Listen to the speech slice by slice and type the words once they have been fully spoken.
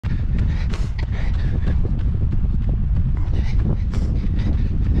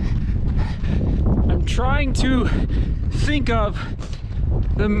trying to think of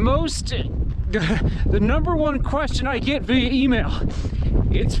the number one question I get via email.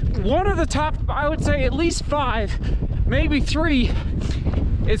 It's one of the top, I would say at least 5, maybe 3.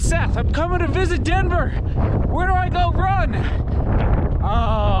 It's Seth, I'm coming to visit Denver. Where do I go run?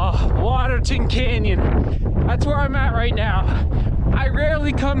 Oh, Waterton Canyon. That's where I'm at right now. I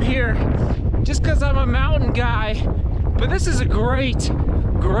rarely come here just because I'm a mountain guy, but this is a great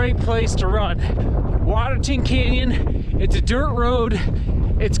place to run. Waterton Canyon, it's a dirt road.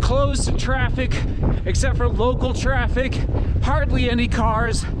 It's closed to traffic, except for local traffic. Hardly any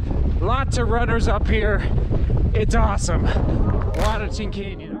cars. Lots of runners up here. It's awesome. Waterton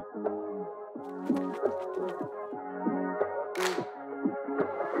Canyon.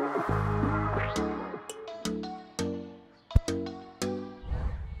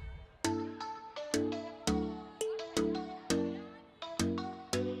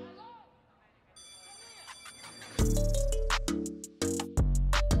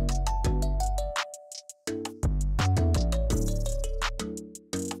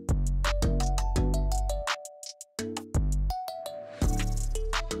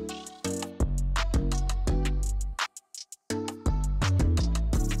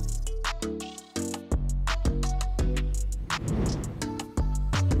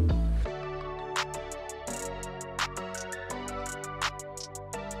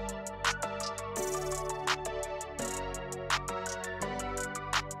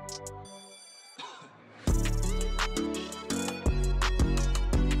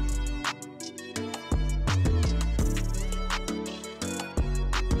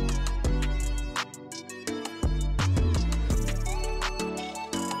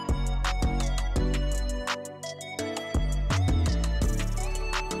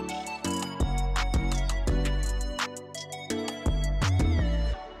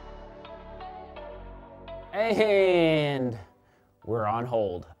 And we're on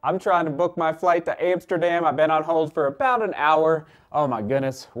hold. I'm trying to book my flight to Amsterdam. I've been on hold for about an hour. Oh my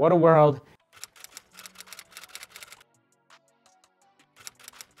goodness, what a world.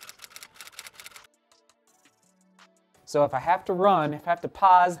 So if I have to run, if I have to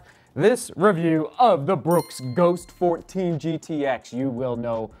pause this review of the Brooks Ghost 14 GTX, you will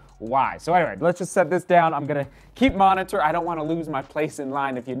know why. So anyway, let's just set this down. I'm gonna keep monitor. I don't want to lose my place in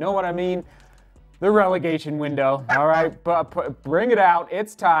line, if you know what I mean. The relegation window, all right, but bring it out,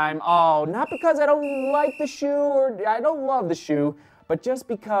 it's time. Oh, not because I don't like the shoe or I don't love the shoe, but just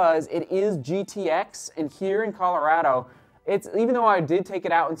because it is GTX, and here in Colorado, it's, even though I did take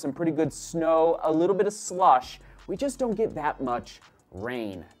it out in some pretty good snow, a little bit of slush, we just don't get that much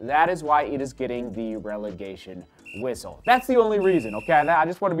rain. That is why it is getting the relegation whistle. That's the only reason, okay? I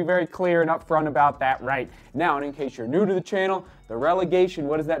just want to be very clear and upfront about that right now. And in case you're new to the channel, the relegation,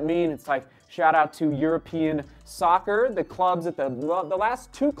 what does that mean? It's like, shout out to European soccer, the clubs at the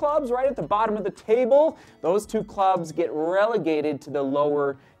last 2 clubs right at the bottom of the table, those 2 clubs get relegated to the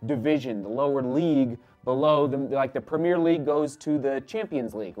lower division, the lower league below them. Like the Premier League goes to the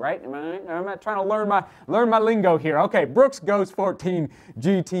Champions League, right? I'm not trying to learn my lingo here. Okay, Brooks Ghost 14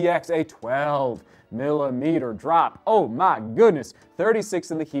 GTX, a 12mm drop. Oh my goodness,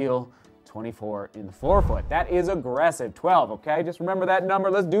 36 in the heel, 24 in the forefoot. That is aggressive. 12, okay? Just remember that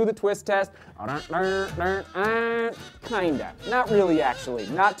number. Let's do the twist test. Kinda. Not really, actually.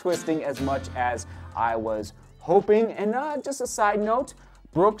 Not twisting as much as I was hoping. And just a side note,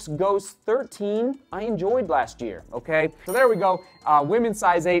 Brooks Ghost 13, I enjoyed last year, okay? So there we go. Women's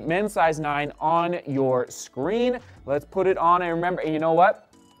size 8, men's size 9 on your screen. Let's put it on, and remember, and you know what?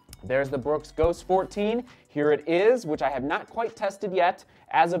 There's the Brooks Ghost 14. Here it is, which I have not quite tested yet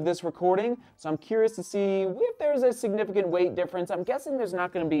as of this recording. So I'm curious to see if there's a significant weight difference. I'm guessing there's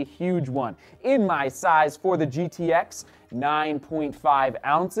not going to be a huge one. In my size for the GTX, 9.5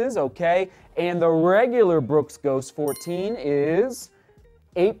 ounces, okay? And the regular Brooks Ghost 14 is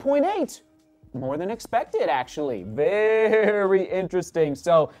 8.8. More than expected, actually. Very interesting.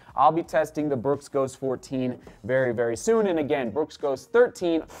 So I'll be testing the Brooks Ghost 14 very, very soon. And again, Brooks Ghost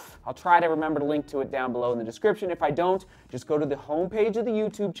 13, I'll try to remember to link to it down below in the description. If I don't, just go to the homepage of the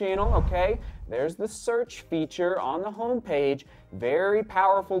YouTube channel, okay? There's the search feature on the homepage. Very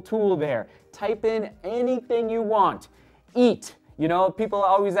powerful tool there. Type in anything you want. Eat. You know, people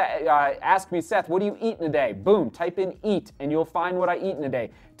always ask me, Seth, what do you eat in a day? Boom, type in eat, and you'll find what I eat in a day.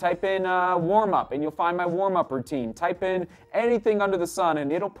 Type in warm-up, and you'll find my warm-up routine. Type in anything under the sun,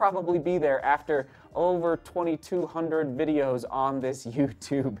 and it'll probably be there after over 2,200 videos on this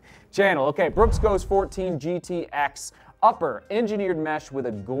YouTube channel. Okay, Brooks Ghost 14 GTX upper engineered mesh with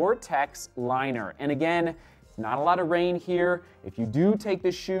a Gore-Tex liner. And again, Not a lot of rain here. If you do take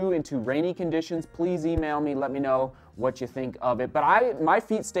this shoe into rainy conditions, please email me, let me know what you think of it. But my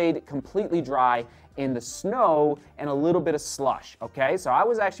feet stayed completely dry in the snow and a little bit of slush, okay? So I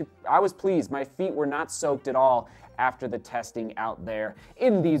was pleased. My feet were not soaked at all after the testing out there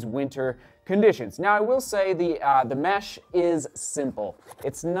in these winter conditions. Now, I will say the mesh is simple.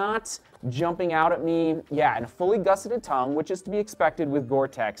 It's not jumping out at me, yeah, in a fully gusseted tongue, which is to be expected with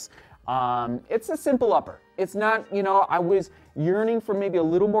Gore-Tex. It's a simple upper. It's not, you know, I was yearning for maybe a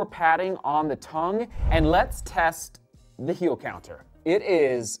little more padding on the tongue. And let's test the heel counter.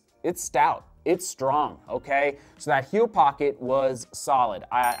 It's stout. It's strong, okay? So that heel pocket was solid.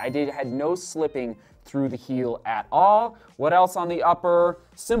 I had no slipping through the heel at all. What else on the upper?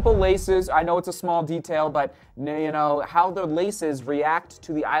 Simple laces. I know it's a small detail, but you know, how the laces react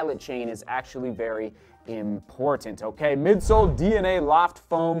to the eyelet chain is actually very important, okay? Midsole DNA Loft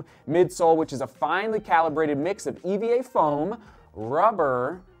Foam midsole, which is a finely calibrated mix of EVA foam,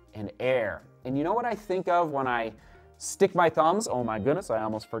 rubber, and air. And you know what I think of when I stick my thumbs? Oh my goodness, I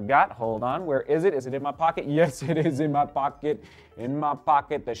almost forgot. Hold on, where is it? Is it in my pocket? Yes, it is in my pocket. In my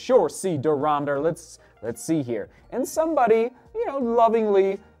pocket, the Sure C durometer. Let's see here. And somebody, you know,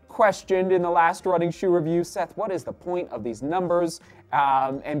 lovingly questioned in the last running shoe review, Seth, what is the point of these numbers?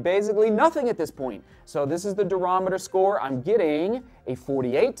 And basically nothing at this point. So this is the durometer score. I'm getting a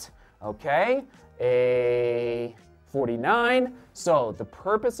 48, okay, a 49. So the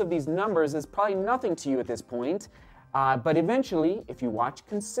purpose of these numbers is probably nothing to you at this point. But eventually, if you watch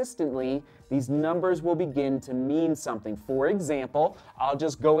consistently, these numbers will begin to mean something. For example, I'll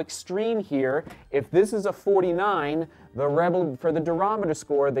just go extreme here. If this is a 49, the Rebel, for the durometer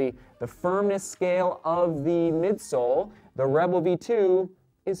score, the firmness scale of the midsole, the Rebel V2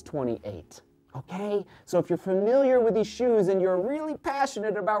 is 28. Okay? So if you're familiar with these shoes and you're really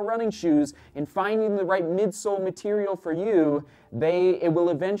passionate about running shoes and finding the right midsole material for you, it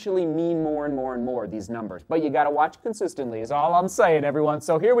will eventually mean more and more and more, these numbers. But you got to watch consistently is all I'm saying, everyone.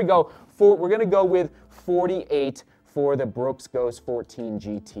 So here we go. We're going to go with 48 for the Brooks Ghost 14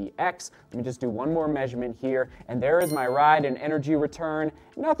 GTX. Let me just do one more measurement here. And there is my ride and energy return.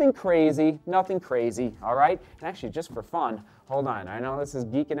 Nothing crazy, all right? And actually, just for fun, hold on. I know this is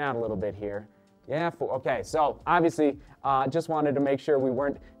geeking out a little bit here. Yeah, okay, so obviously just wanted to make sure we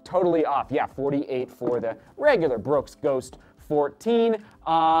weren't totally off. Yeah, 48 for the regular Brooks Ghost 14.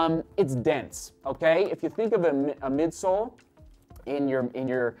 It's dense, okay? If you think of a midsole in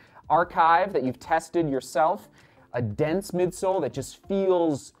your archive that you've tested yourself, a dense midsole that just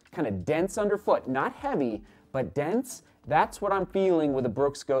feels kind of dense underfoot, not heavy, but dense, that's what I'm feeling with the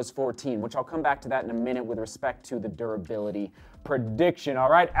Brooks Ghost 14, which I'll come back to that in a minute with respect to the durability prediction. All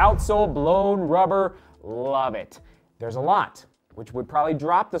right, outsole, blown rubber, love it. There's a lot, which would probably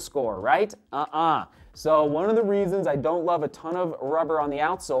drop the score, right? So one of the reasons I don't love a ton of rubber on the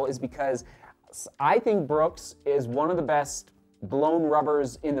outsole is because I think Brooks is one of the best blown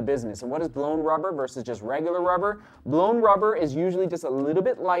rubbers in the business. And what is blown rubber versus just regular rubber? Blown rubber is usually just a little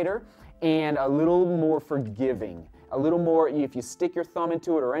bit lighter and a little more forgiving. A little more, if you stick your thumb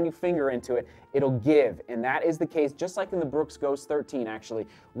into it or any finger into it, it'll give. And that is the case, just like in the Brooks Ghost 13, actually,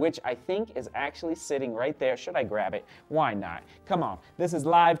 which I think is actually sitting right there. Should I grab it? Why not? Come on. This is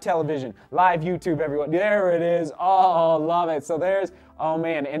live television, live YouTube, everyone. There it is. Oh, love it. So there's, oh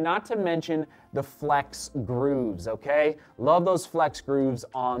man, and not to mention the flex grooves, okay? Love those flex grooves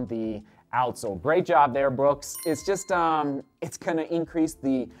on the outsole. Great job there, Brooks. It's just, it's gonna increase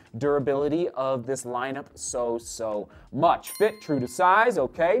the durability of this lineup so much. Fit, true to size,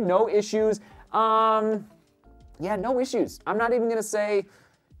 okay, no issues. Yeah, no issues. I'm not even gonna say,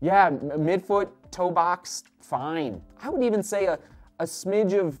 yeah, midfoot, toe box, fine. I would even say a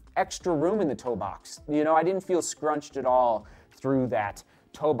smidge of extra room in the toe box. You know, I didn't feel scrunched at all through that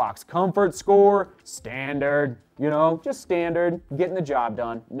toe box. Comfort score, standard, you know, just standard, getting the job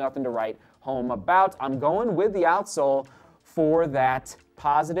done, nothing to write home about. I'm going with the outsole for that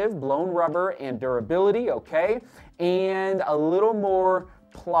positive blown rubber and durability, okay? And a little more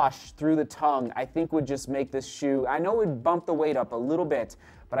plush through the tongue, I think would just make this shoe, I know it would bump the weight up a little bit,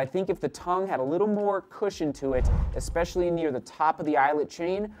 but I think if the tongue had a little more cushion to it, especially near the top of the eyelet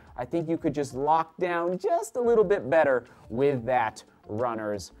chain, I think you could just lock down just a little bit better with that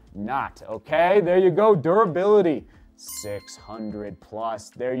runner's knot, okay? There you go, durability. 600 plus,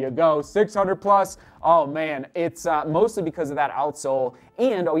 there you go, 600 plus. Oh man, it's mostly because of that outsole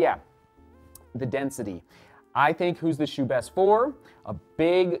and, oh yeah, the density. I think who's the shoe best for? A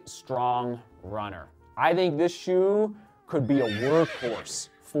big, strong runner. I think this shoe could be a workhorse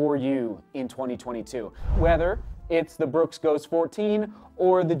for you in 2022. Whether it's the Brooks Ghost 14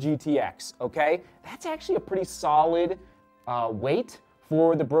 or the GTX, okay? That's actually a pretty solid weight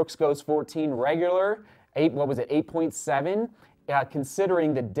for the Brooks Ghost 14 regular. 8.7,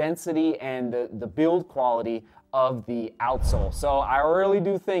 considering the density and the build quality of the outsole. So I really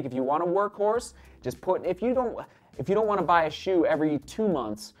do think if you want a workhorse, just if you don't want to buy a shoe every 2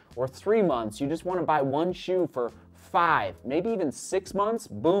 months or 3 months, you just want to buy one shoe for 5, maybe even 6 months,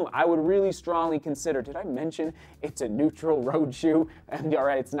 boom, I would really strongly consider. Did I mention it's a neutral road shoe? And all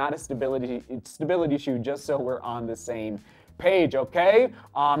right, it's not a stability shoe, just so we're on the same page, okay?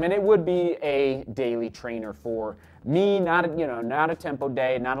 And it would be a daily trainer for me, not a tempo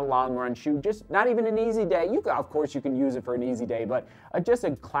day, not a long run shoe, just not even an easy day. Of course, you can use it for an easy day, but just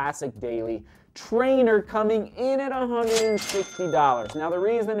a classic daily trainer coming in at $160. Now, the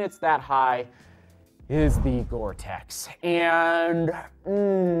reason it's that high is the Gore-Tex, and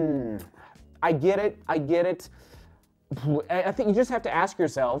I get it. I think you just have to ask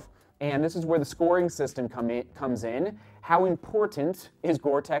yourself, and this is where the scoring system comes in. How important is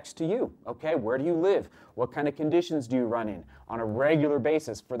Gore-Tex to you? Okay, where do you live? What kind of conditions do you run in on a regular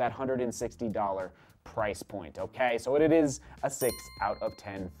basis for that $160 price point? Okay, so it is a 6 out of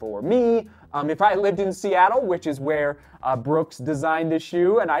 10 for me. If I lived in Seattle, which is where Brooks designed the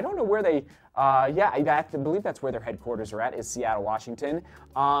shoe, and I don't know where they, I have to believe that's where their headquarters are at, is Seattle, Washington.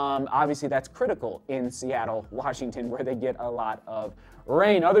 Obviously, that's critical in Seattle, Washington, where they get a lot of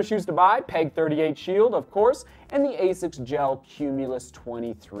rain. Other shoes to buy, Peg 38 Shield, of course, and the Asics Gel Cumulus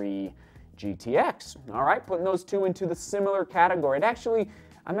 23 GTX. All right, putting those two into the similar category. That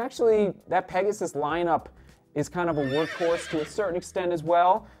Pegasus lineup is kind of a workhorse to a certain extent as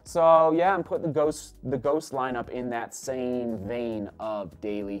well. So yeah, I'm putting the Ghost lineup in that same vein of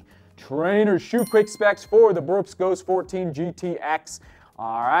daily trainer shoe quick specs for the Brooks Ghost 14 GTX.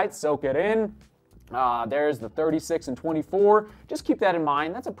 All right, soak it in. There's the 36 and 24. Just keep that in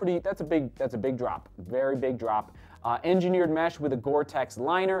mind. That's a big drop, very big drop. Engineered mesh with a Gore-Tex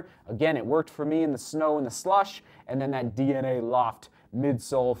liner. Again, it worked for me in the snow and the slush. And then that DNA Loft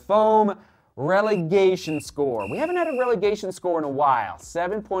midsole foam. Relegation score. We haven't had a relegation score in a while.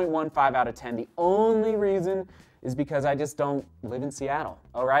 7.15 out of 10. The only reason is because I just don't live in Seattle.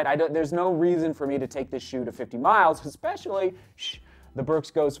 All right, there's no reason for me to take this shoe to 50 miles, especially. The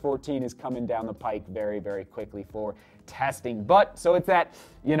Brooks Ghost 14 is coming down the pike very, very quickly for testing. But, so it's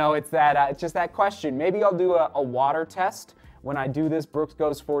just that question. Maybe I'll do a water test when I do this Brooks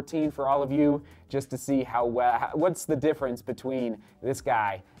Ghost 14 for all of you, just to see what's the difference between this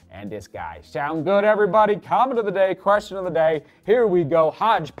guy and this guy. Sound good, everybody? Comment of the day, question of the day. Here we go,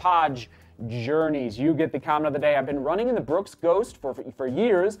 hodgepodge journeys. You get the comment of the day. I've been running in the Brooks Ghost for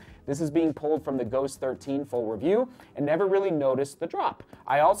years. This is being pulled from the Ghost 13 full review and never really noticed the drop.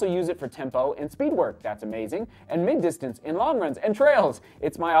 I also use it for tempo and speed work. That's amazing. And mid-distance in long runs and trails.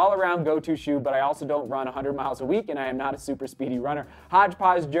 It's my all-around go-to shoe, but I also don't run 100 miles a week and I am not a super speedy runner.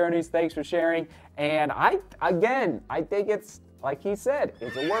 Hodgepodge journeys, thanks for sharing. And I think it's, like he said,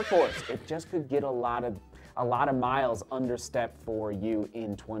 it's a workhorse. It just could get a lot of miles under step for you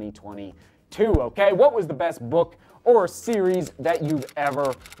in 2022, okay? What was the best book or series that you've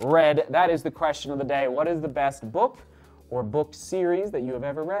ever read? That is the question of the day. What is the best book or book series that you have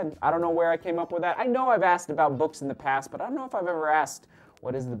ever read? I don't know where I came up with that. I know I've asked about books in the past, but I don't know if I've ever asked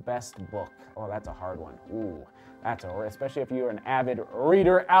what is the best book. Oh, that's a hard one. Ooh, especially if you're an avid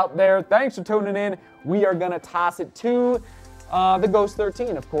reader out there. Thanks for tuning in. We are gonna toss it to the Ghost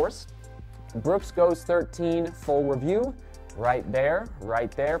 13, of course. Brooks Ghost 13 full review, right there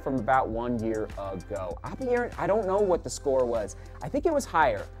from about 1 year ago. I don't know what the score was. I think it was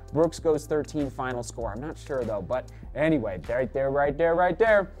higher. Brooks Ghost 13 final score. I'm not sure though, but anyway, right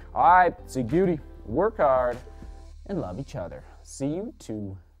there. All right, see beauty, work hard, and love each other. See you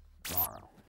tomorrow.